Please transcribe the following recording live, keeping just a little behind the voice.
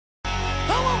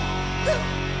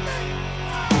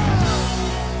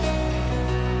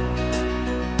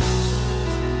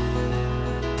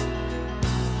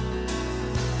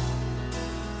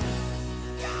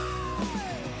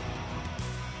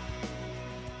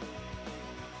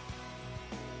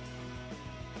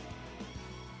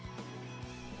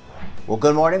Well,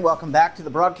 good morning. Welcome back to the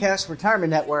Broadcast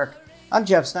Retirement Network. I'm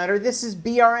Jeff Snyder. This is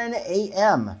BRN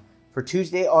AM for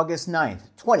Tuesday, August 9th,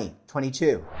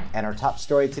 2022. And our top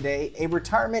story today, a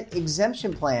retirement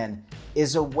exemption plan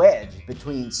is a wedge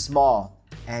between small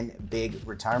and big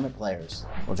retirement players.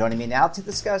 Well, joining me now to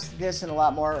discuss this and a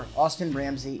lot more, Austin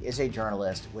Ramsey is a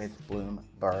journalist with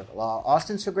Bloomberg Law.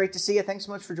 Austin, so great to see you. Thanks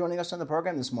so much for joining us on the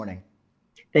program this morning.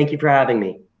 Thank you for having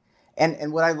me.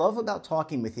 And what I love about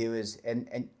talking with you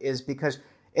is because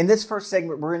in this first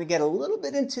segment, we're going to get a little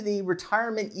bit into the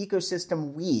retirement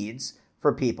ecosystem weeds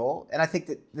for people. And I think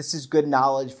that this is good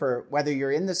knowledge for whether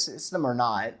you're in the system or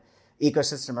not,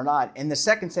 ecosystem or not. In the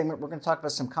second segment, we're going to talk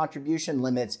about some contribution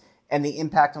limits and the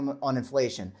impact on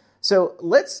inflation. So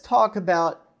let's talk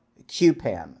about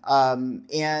QPAM.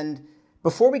 And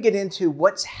before we get into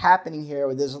what's happening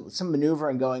here, there's some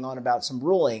maneuvering going on about some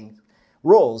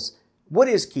rules. What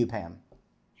is QPAM?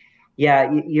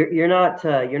 Yeah, you're not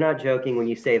joking when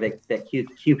you say that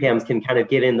QPAMs can kind of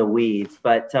get in the weeds,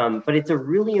 but it's a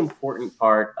really important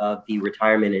part of the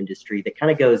retirement industry that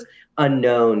kind of goes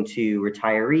unknown to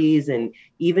retirees and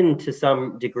even to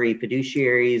some degree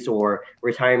fiduciaries or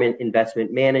retirement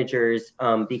investment managers,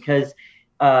 because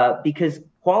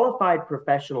qualified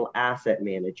professional asset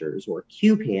managers, or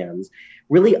QPAMs,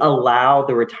 really allow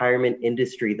the retirement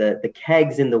industry, the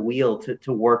kegs in the wheel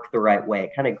to work the right way.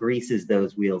 It kind of greases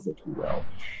those wheels, if you will.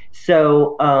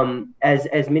 So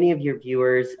as many of your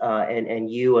viewers and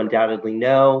you undoubtedly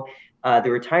know, the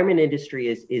retirement industry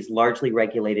is largely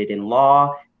regulated in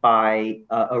law by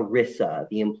ERISA,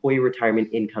 the Employee Retirement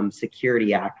Income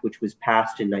Security Act, which was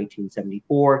passed in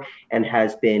 1974 and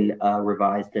has been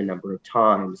revised a number of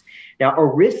times. Now,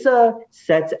 ERISA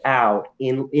sets out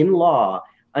in law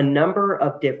a number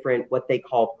of different what they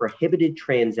call prohibited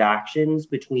transactions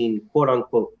between quote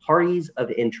unquote parties of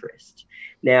interest.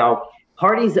 Now,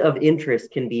 parties of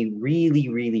interest can be really,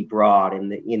 really broad in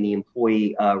the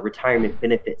employee retirement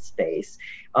benefit space.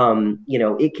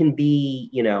 It can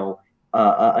be,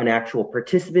 an actual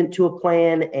participant to a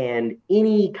plan and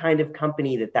any kind of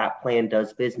company that plan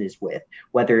does business with,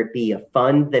 whether it be a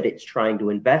fund that it's trying to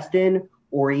invest in,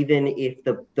 or even if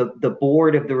the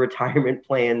board of the retirement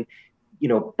plan,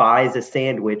 buys a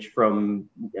sandwich from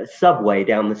a Subway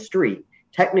down the street.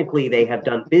 Technically, they have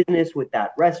done business with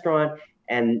that restaurant.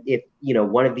 And if,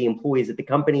 one of the employees at the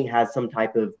company has some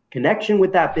type of connection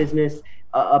with that business,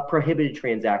 a prohibited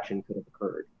transaction could have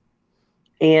occurred.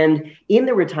 And in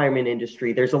the retirement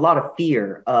industry, there's a lot of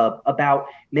fear about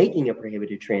making a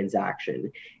prohibited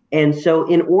transaction. And so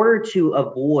in order to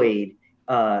avoid,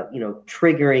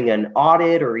 triggering an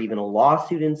audit or even a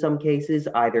lawsuit in some cases,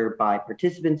 either by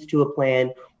participants to a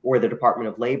plan or the Department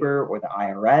of Labor or the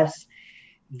IRS,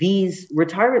 these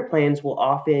retirement plans will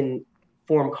often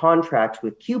form contracts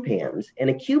with QPAMs. And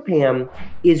a QPAM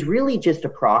is really just a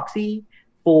proxy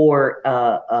for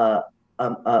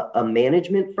a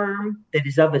management firm that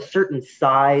is of a certain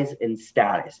size and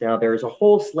status. Now, there's a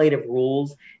whole slate of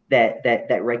rules that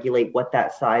regulate what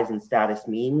that size and status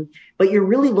mean, but you're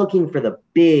really looking for the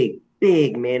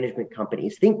big management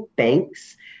companies. Think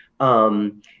banks,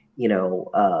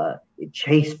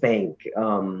 Chase Bank,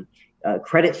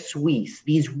 Credit Suisse,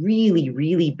 these really,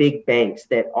 really big banks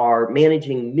that are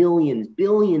managing millions,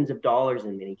 billions of dollars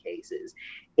in many cases.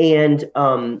 And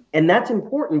that's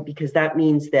important because that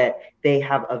means that they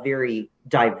have a very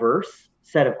diverse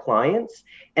set of clients,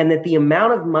 and that the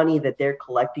amount of money that they're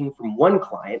collecting from one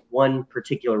client, one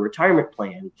particular retirement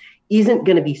plan, isn't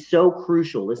going to be so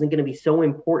crucial, isn't going to be so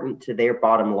important to their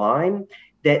bottom line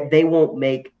that they won't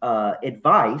make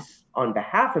advice on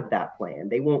behalf of that plan.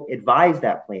 They won't advise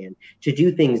that plan to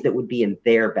do things that would be in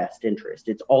their best interest.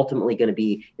 It's ultimately going to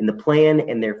be in the plan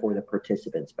and therefore the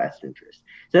participant's best interest.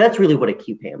 So that's really what a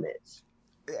QPAM is.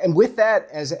 And with that,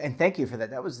 and thank you for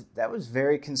that. That was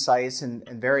very concise and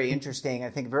very interesting. I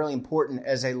think very important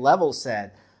as a level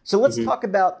set. So let's talk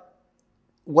about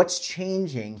what's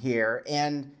changing here.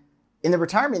 And in the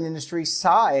retirement industry,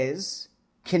 size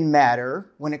can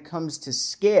matter when it comes to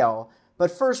scale.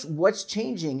 But first, what's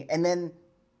changing? And then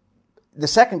the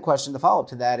second question, the follow-up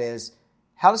to that is,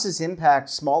 how does this impact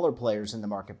smaller players in the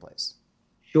marketplace?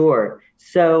 Sure.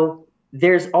 So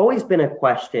there's always been a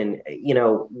question,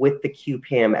 with the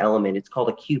QPAM element. It's called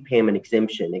a QPAM and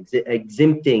exemption,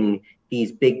 exempting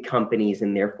these big companies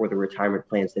and therefore the retirement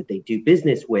plans that they do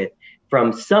business with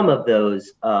from some of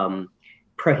those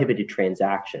prohibited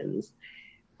transactions.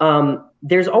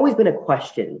 There's always been a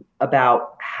question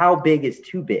about how big is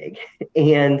too big.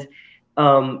 And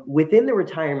within the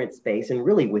retirement space, and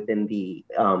really within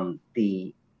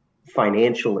the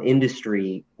financial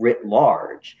industry writ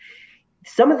large,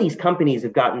 some of these companies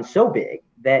have gotten so big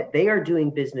that they are doing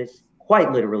business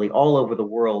quite literally all over the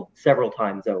world several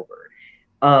times over.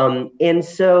 And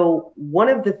so one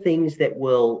of the things that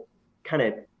will kind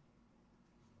of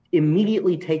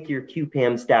immediately take your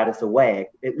QPAM status away,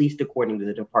 at least according to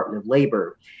the Department of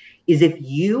Labor, is if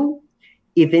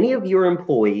any of your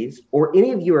employees or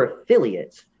any of your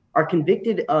affiliates are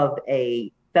convicted of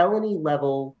a felony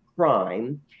level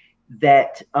crime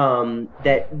that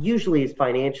usually is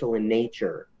financial in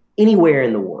nature anywhere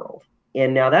in the world.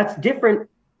 And now that's different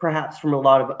perhaps from a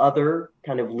lot of other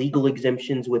kind of legal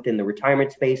exemptions within the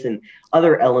retirement space and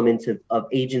other elements of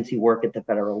agency work at the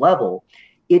federal level.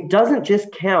 It doesn't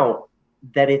just count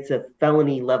that it's a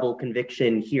felony level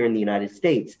conviction here in the United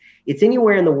States. It's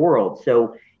anywhere in the world.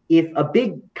 So if a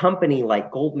big company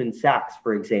like Goldman Sachs,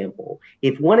 for example,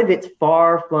 if one of its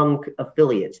far-flung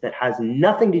affiliates that has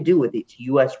nothing to do with its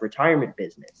U.S. retirement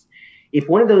business, if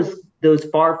one of those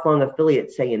far-flung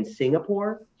affiliates, say in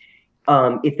Singapore,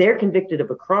 if they're convicted of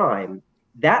a crime,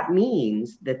 that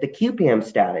means that the QPAM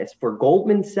status for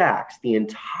Goldman Sachs, the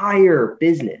entire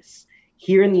business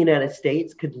here in the United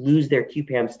States, could lose their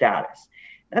QPAM status.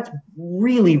 That's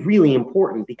really, really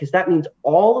important because that means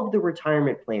all of the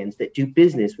retirement plans that do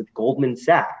business with Goldman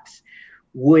Sachs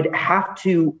would have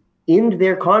to end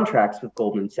their contracts with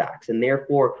Goldman Sachs. And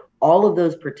therefore, all of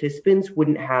those participants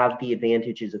wouldn't have the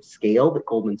advantages of scale that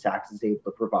Goldman Sachs is able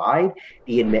to provide,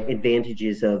 the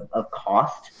advantages of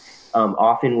cost.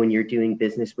 Often when you're doing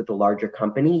business with a larger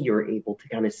company, you're able to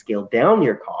kind of scale down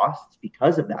your costs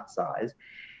because of that size.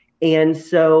 And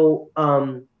so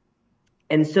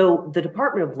the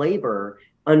Department of Labor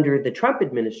under the Trump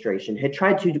administration had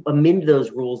tried to amend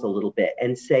those rules a little bit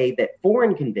and say that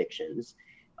foreign convictions,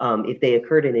 if they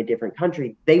occurred in a different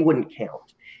country, they wouldn't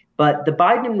count. But the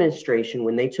Biden administration,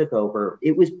 when they took over,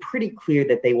 it was pretty clear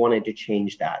that they wanted to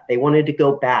change that. They wanted to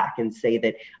go back and say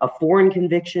that a foreign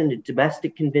conviction, a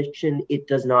domestic conviction, it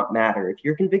does not matter. If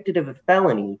you're convicted of a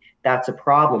felony, that's a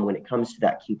problem when it comes to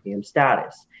that QPAM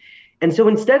status. And so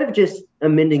instead of just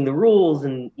amending the rules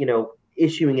and,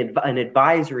 issuing an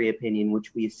advisory opinion,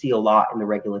 which we see a lot in the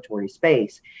regulatory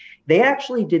space, they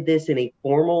actually did this in a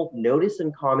formal notice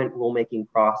and comment rulemaking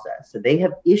process. So they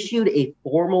have issued a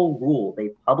formal rule. They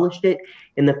published it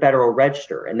in the Federal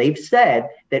Register, and they've said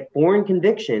that foreign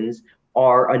convictions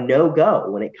are a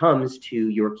no-go when it comes to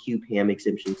your QPAM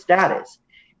exemption status.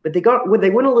 But they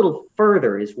went a little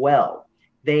further as well.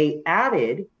 They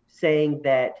added saying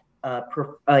that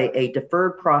a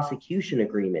deferred prosecution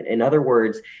agreement. In other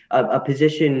words, a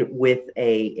position with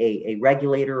a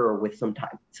regulator or with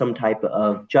some type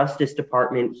of Justice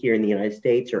Department here in the United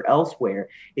States or elsewhere.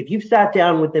 If you've sat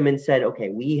down with them and said, okay,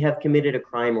 we have committed a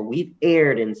crime or we've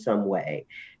erred in some way,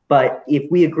 but if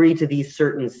we agree to these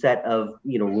certain set of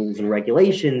rules and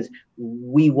regulations,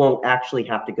 we won't actually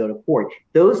have to go to court.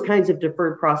 Those kinds of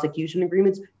deferred prosecution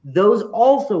agreements, those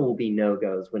also will be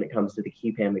no-goes when it comes to the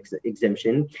QPAM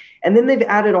exemption. And then they've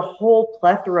added a whole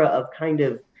plethora of kind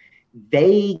of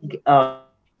vague,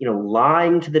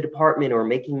 lying to the department or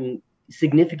making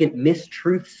significant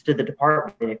mistruths to the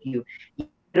department. If you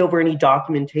over any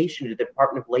documentation to the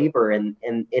Department of Labor and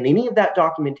any of that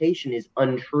documentation is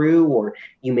untrue, or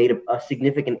you made a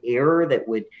significant error that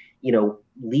would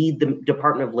lead the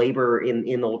Department of Labor in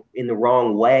the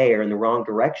wrong way or in the wrong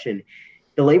direction,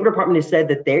 the Labor Department has said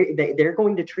that they're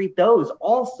going to treat those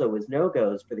also as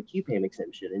no-goes for the QPAM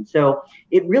exemption. And so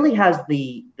it really has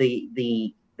the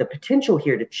potential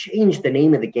here to change the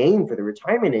name of the game for the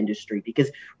retirement industry, because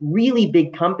really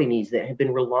big companies that have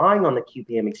been relying on the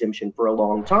QPAM exemption for a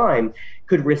long time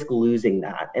could risk losing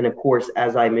that. And of course,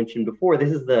 as I mentioned before,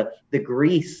 this is the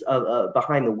grease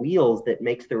behind the wheels that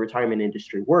makes the retirement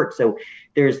industry work. So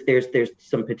there's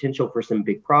some potential for some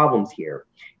big problems here.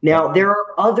 Now, there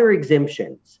are other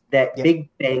exemptions that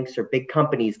big banks or big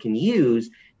companies can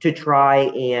use to try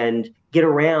and get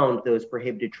around those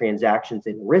prohibited transactions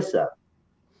in ERISA.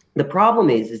 The problem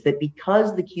is that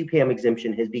because the QPAM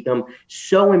exemption has become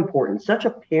so important, such a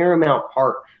paramount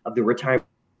part of the retirement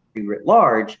writ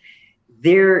large,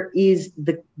 there is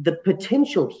the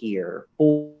potential here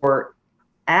for,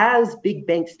 as big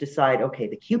banks decide, okay,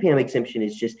 the QPAM exemption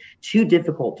is just too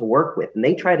difficult to work with, and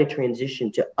they try to transition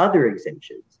to other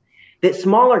exemptions, that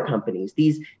smaller companies,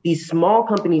 these small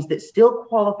companies that still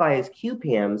qualify as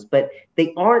QPAMs, but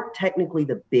they aren't technically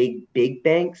the big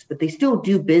banks, but they still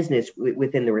do business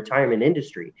within the retirement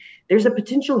industry. There's a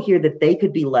potential here that they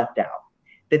could be left out.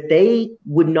 that they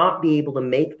would not be able to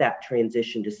make that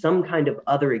transition to some kind of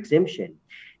other exemption,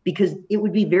 because it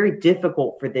would be very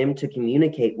difficult for them to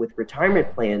communicate with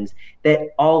retirement plans that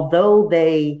although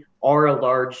they are a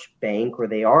large bank or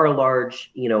they are a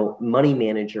large, money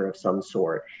manager of some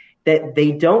sort, that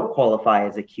they don't qualify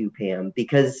as a QPAM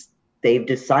because they've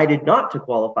decided not to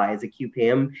qualify as a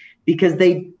QPAM because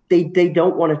they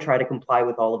don't want to try to comply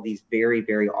with all of these very,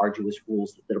 very arduous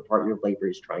rules that the Department of Labor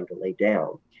is trying to lay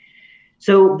down.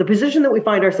 So the position that we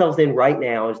find ourselves in right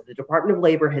now is the Department of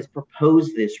Labor has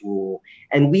proposed this rule,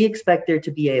 and we expect there to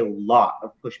be a lot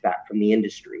of pushback from the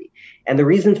industry. And the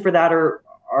reasons for that are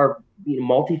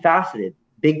multifaceted.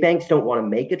 Big banks don't want to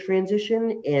make a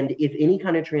transition, and if any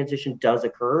kind of transition does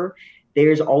occur,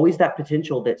 there's always that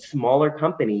potential that smaller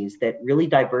companies that really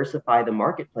diversify the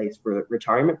marketplace for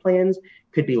retirement plans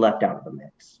could be left out of the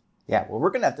mix. Yeah, well,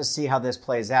 we're going to have to see how this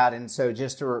plays out. And so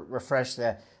just to refresh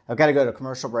I've got to go to a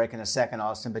commercial break in a second,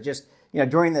 Austin, but just,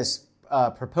 during this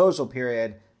proposal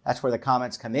period, that's where the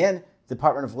comments come in. The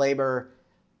Department of Labor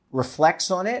reflects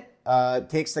on it,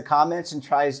 takes the comments and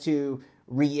tries to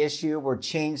reissue or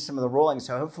change some of the rulings.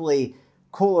 So hopefully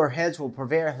cooler heads will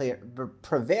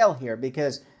prevail here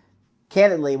because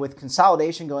candidly, with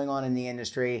consolidation going on in the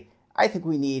industry, I think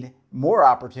we need more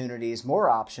opportunities, more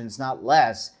options, not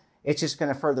less. It's just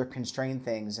going to further constrain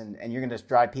things, and you're going to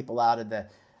drive people out of the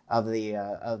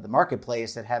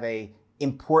marketplace that have a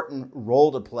important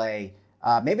role to play.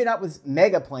 Maybe not with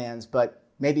mega plans, but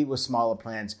maybe with smaller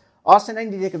plans. Austin, I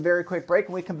need to take a very quick break.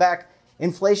 When we come back,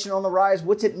 inflation on the rise.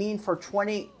 What's it mean for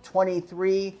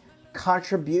 2023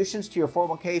 contributions to your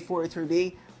 401k,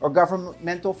 403b, or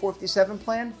governmental 457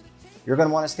 plan? You're going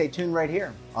to want to stay tuned right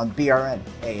here on BRN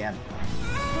AM.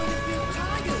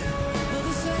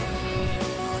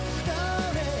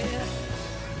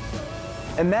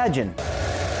 Imagine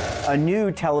a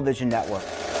new television network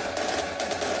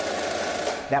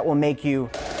that will make you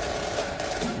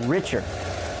richer,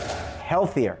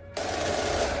 healthier,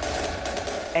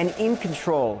 and in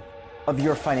control of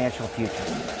your financial future.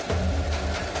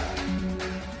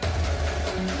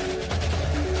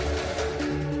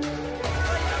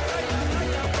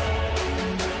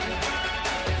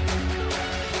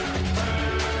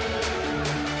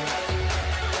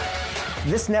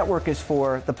 This network is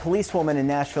for the policewoman in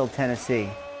Nashville, Tennessee,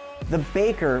 the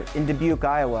baker in Dubuque,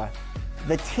 Iowa,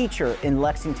 the teacher in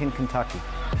Lexington, Kentucky.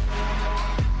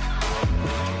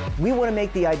 We want to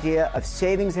make the idea of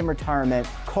savings and retirement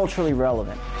culturally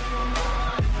relevant.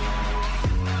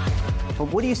 But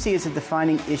what do you see as a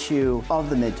defining issue of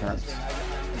the midterms,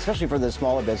 especially for the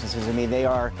smaller businesses? I mean, they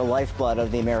are the lifeblood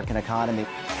of the American economy.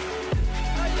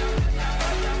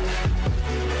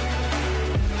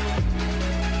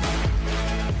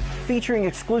 Featuring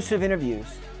exclusive interviews,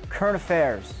 current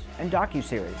affairs, and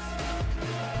docuseries.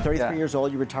 33 years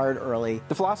old, you retired early.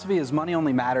 The philosophy is money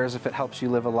only matters if it helps you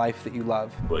live a life that you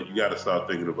love. But you got to start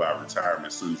thinking about retirement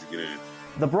as soon as you get in.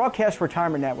 The Broadcast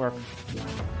Retirement Network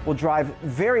will drive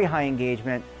very high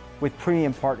engagement with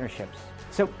premium partnerships.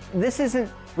 So this isn't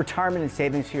retirement and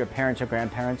savings for your parents or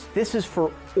grandparents. This is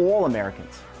for all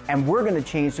Americans. And we're going to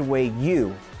change the way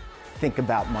you think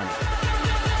about money.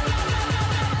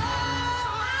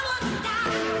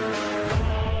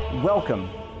 Welcome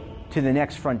to the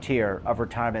next frontier of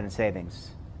retirement and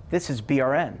savings. This is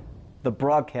BRN, the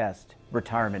Broadcast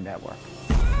Retirement Network.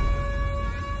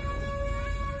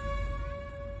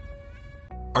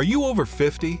 Are you over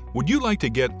 50? Would you like to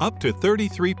get up to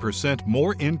 33%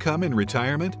 more income in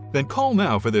retirement? Then call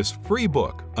now for this free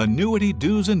book, Annuity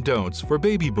Do's and Don'ts for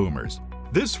Baby Boomers.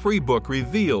 This free book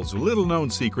reveals little-known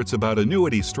secrets about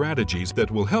annuity strategies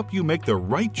that will help you make the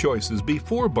right choices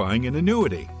before buying an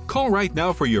annuity. Call right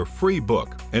now for your free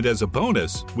book, and as a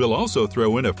bonus, we'll also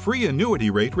throw in a free annuity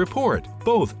rate report,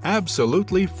 both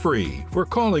absolutely free for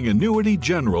calling Annuity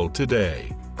General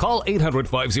today. Call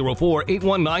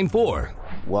 800-504-8194.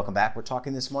 Welcome back. We're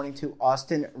talking this morning to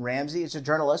Austin Ramsey. He's a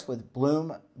journalist with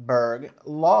Bloomberg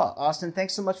Law. Austin,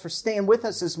 thanks so much for staying with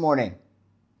us this morning.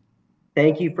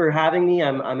 Thank you for having me.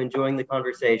 I'm enjoying the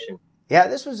conversation. Yeah,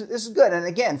 this is good. And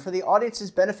again, for the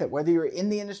audience's benefit, whether you're in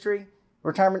the industry,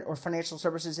 retirement or financial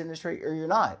services industry, or you're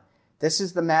not, this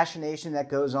is the machination that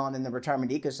goes on in the retirement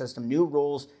ecosystem. New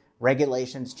rules,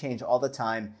 regulations change all the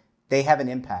time. They have an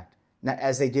impact,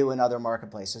 as they do in other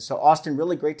marketplaces. So Austin,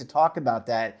 really great to talk about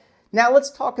that. Now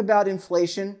let's talk about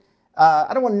inflation.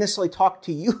 I don't want to necessarily talk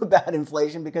to you about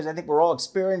inflation because I think we're all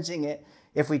experiencing it.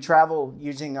 If we travel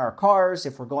using our cars,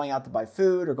 if we're going out to buy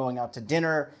food or going out to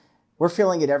dinner, we're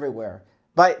feeling it everywhere.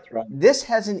 But this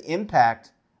has an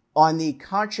impact on the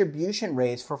contribution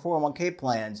rates for 401k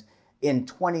plans in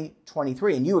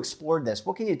 2023. And you explored this.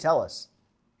 What can you tell us?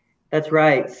 That's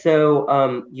right.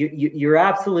 So you're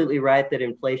absolutely right that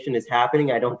inflation is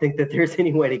happening. I don't think that there's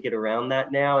any way to get around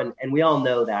that now. And we all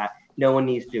know that. No one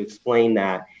needs to explain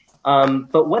that.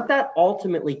 But what that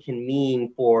ultimately can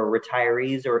mean for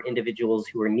retirees or individuals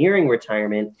who are nearing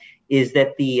retirement is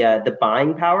that the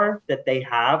buying power that they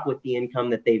have with the income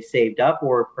that they've saved up,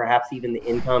 or perhaps even the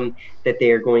income that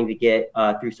they are going to get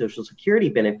through Social Security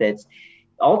benefits,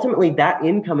 ultimately that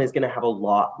income is going to have a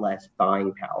lot less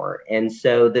buying power. And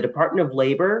so the Department of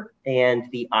Labor and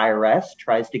the IRS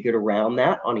tries to get around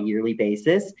that on a yearly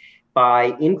basis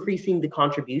by increasing the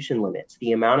contribution limits,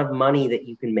 the amount of money that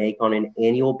you can make on an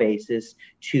annual basis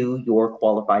to your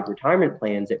qualified retirement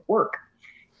plans at work.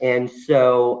 And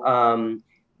so,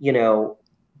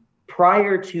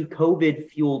 prior to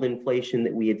COVID-fueled inflation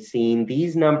that we had seen,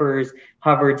 these numbers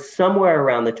hovered somewhere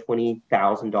around the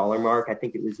 $20,000 mark. I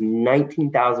think it was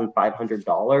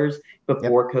 $19,500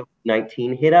 before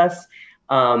COVID-19 hit us.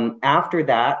 After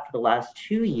that, for the last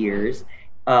 2 years,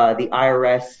 the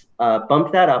IRS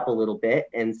bumped that up a little bit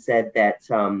and said that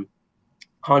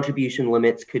contribution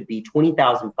limits could be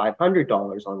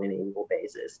 $20,500 on an annual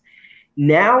basis.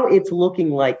 Now it's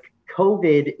looking like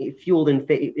COVID-fueled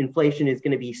inflation is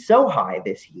going to be so high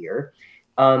this year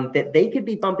that they could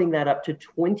be bumping that up to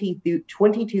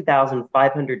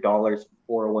 $22,500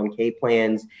 for 401k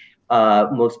plans,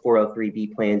 most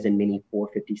 403b plans, and many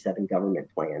 457 government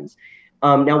plans.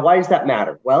 Now, why does that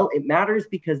matter? Well, it matters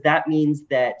because that means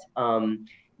that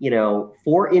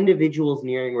for individuals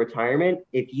nearing retirement,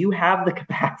 if you have the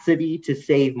capacity to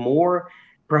save more,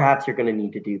 perhaps you're going to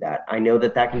need to do that. I know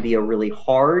that can be a really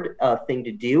hard thing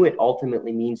to do. It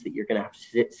ultimately means that you're going to have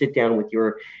to sit down with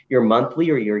your monthly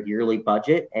or your yearly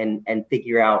budget and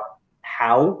figure out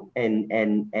how and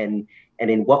in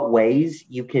what ways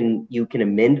you can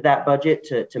amend that budget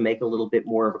to make a little bit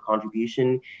more of a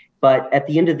contribution. But at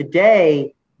the end of the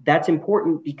day, that's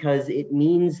important because it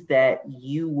means that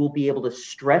you will be able to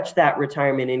stretch that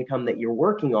retirement income that you're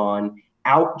working on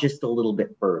out just a little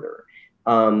bit further.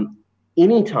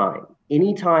 Anytime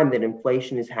that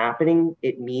inflation is happening,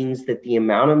 it means that the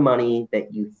amount of money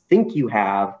that you think you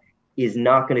have is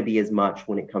not going to be as much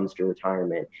when it comes to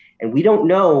retirement. And we don't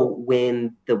know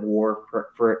when the war,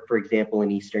 for example,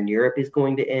 in Eastern Europe is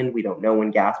going to end. We don't know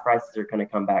when gas prices are going to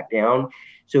come back down.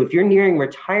 So if you're nearing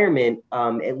retirement,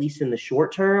 at least in the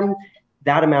short term,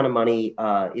 that amount of money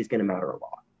is going to matter a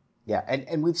lot. Yeah,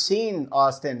 and we've seen,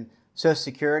 Austin, Social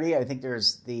Security. I think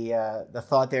there's the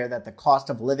thought there that the cost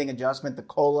of living adjustment, the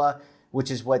COLA,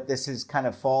 which is what this is kind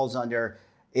of falls under,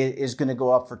 is going to go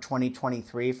up for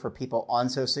 2023 for people on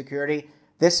Social Security.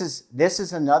 This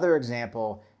is another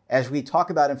example, as we talk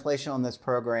about inflation on this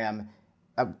program,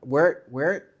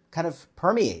 where it kind of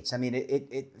permeates. I mean,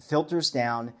 it filters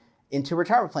down into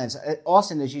retirement plans.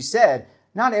 Austin, as you said,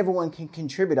 not everyone can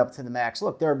contribute up to the max.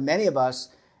 Look, there are many of us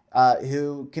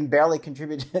who can barely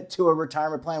contribute to a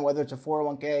retirement plan, whether it's a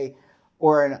 401k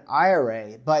or an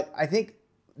IRA. But I think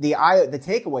the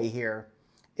takeaway here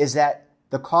is that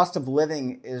the cost of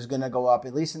living is going to go up,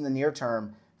 at least in the near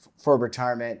term, for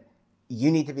retirement. You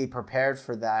need to be prepared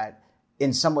for that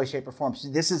in some way, shape, or form. So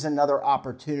this is another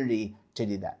opportunity to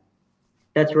do that.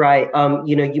 That's right.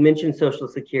 You mentioned Social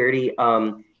Security.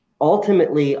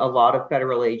 Ultimately, a lot of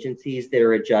federal agencies that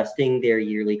are adjusting their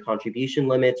yearly contribution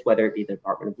limits, whether it be the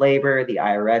Department of Labor, the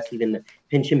IRS, even the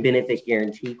Pension Benefit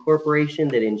Guaranty Corporation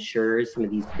that insures some of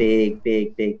these big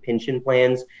pension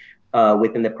plans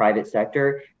within the private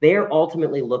sector, they are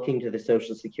ultimately looking to the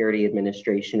Social Security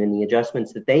Administration and the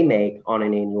adjustments that they make on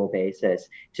an annual basis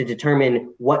to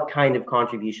determine what kind of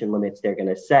contribution limits they're going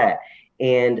to set.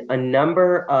 And a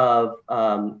number of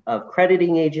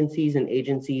crediting agencies and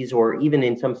agencies, or even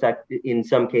in some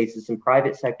cases, some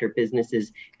private sector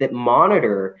businesses that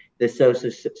monitor the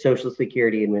Social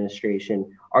Security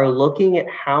Administration, are looking at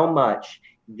how much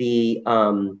the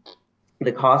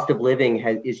cost of living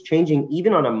is changing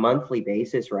even on a monthly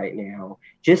basis right now,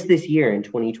 just this year in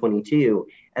 2022.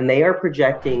 And they are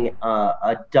projecting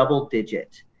a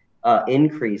double-digit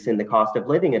increase in the cost of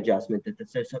living adjustment that the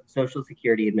Social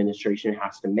Security Administration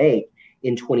has to make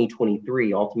in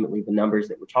 2023. Ultimately, the numbers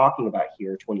that we're talking about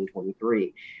here,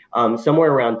 2023,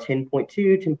 somewhere around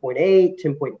 10.2, 10.8,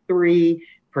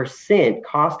 10.3%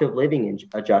 cost of living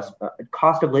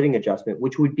adjustment,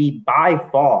 which would be by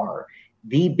far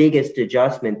the biggest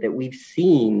adjustment that we've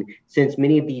seen since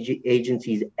many of these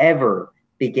agencies ever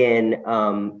began,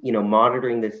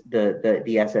 monitoring the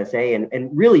SSA, and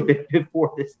really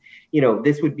before this,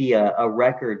 this would be a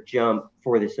record jump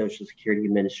for the Social Security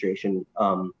Administration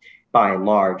by and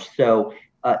large. So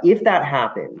if that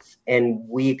happens, and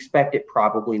we expect it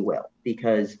probably will,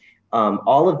 because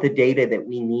all of the data that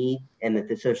we need and that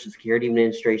the Social Security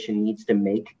Administration needs to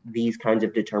make these kinds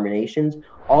of determinations,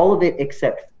 all of it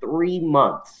except 3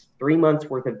 months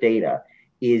worth of data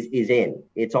is in.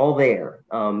 It's all there.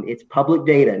 It's public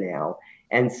data now.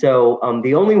 And so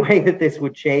the only way that this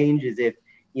would change is if,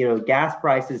 gas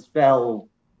prices fell,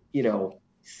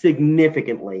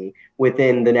 significantly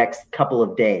within the next couple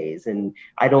of days. And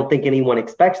I don't think anyone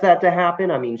expects that to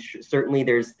happen. I mean, certainly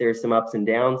there's some ups and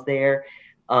downs there.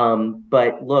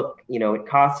 But look, it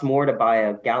costs more to buy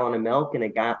a gallon of milk and a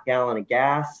gallon of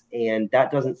gas, and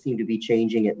that doesn't seem to be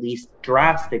changing, at least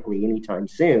drastically, anytime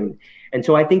soon. And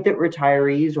so I think that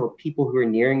retirees or people who are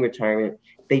nearing retirement,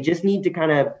 they just need to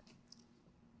kind of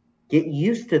get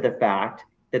used to the fact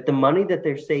that the money that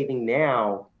they're saving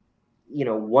now,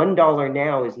 $1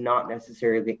 now is not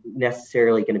necessarily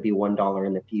going to be $1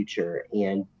 in the future.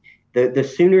 And the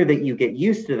sooner that you get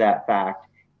used to that fact,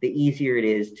 the easier it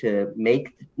is to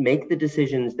make the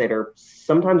decisions that are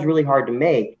sometimes really hard to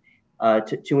make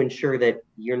to ensure that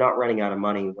you're not running out of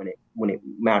money when it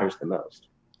matters the most.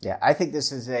 Yeah, I think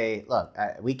this is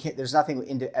we can't. There's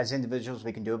nothing as individuals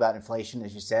we can do about inflation,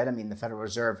 as you said. I mean, the Federal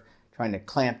Reserve trying to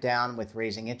clamp down with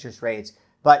raising interest rates,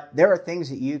 but there are things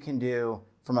that you can do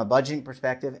from a budgeting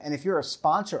perspective. And if you're a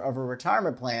sponsor of a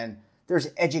retirement plan, there's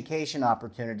education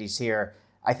opportunities here.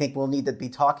 I think we'll need to be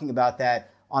talking about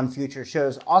that on future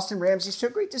shows. Austin Ramsey, so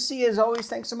great to see you as always.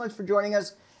 Thanks so much for joining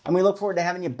us. And we look forward to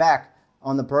having you back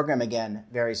on the program again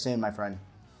very soon, my friend.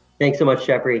 Thanks so much,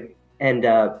 Jeffrey. And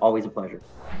always a pleasure.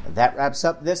 That wraps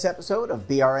up this episode of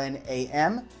BRN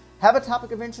AM. Have a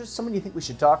topic of interest, someone you think we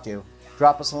should talk to,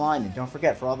 drop us a line. And don't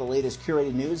forget, for all the latest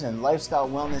curated news and lifestyle,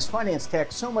 wellness, finance,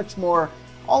 tech, so much more,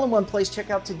 all in one place, check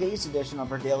out today's edition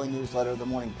of our daily newsletter, The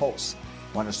Morning Pulse.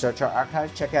 Want to search our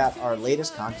archives, check out our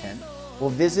latest content. We'll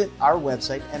visit our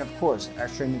website and, of course, our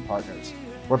streaming partners.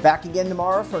 We're back again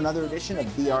tomorrow for another edition of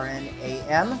BRN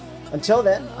AM. Until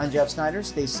then, I'm Jeff Snyder.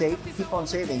 Stay safe, keep on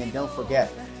saving, and don't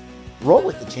forget, roll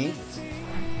with the changes.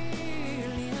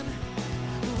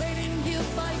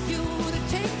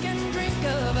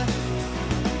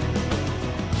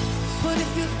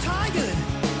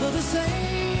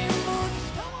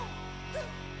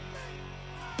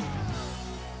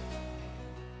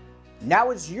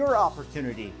 Now is your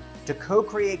opportunity to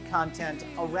co-create content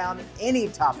around any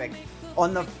topic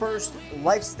on the first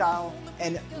lifestyle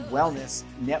and wellness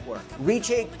network. Reach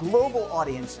a global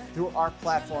audience through our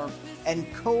platform and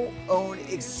co-own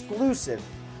exclusive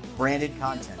branded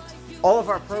content. All of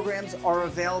our programs are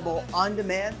available on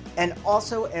demand and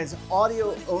also as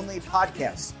audio-only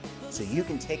podcasts, so you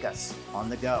can take us on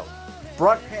the go.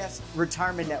 Broadcast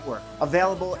Retirement Network,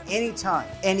 available anytime,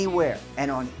 anywhere, and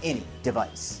on any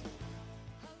device.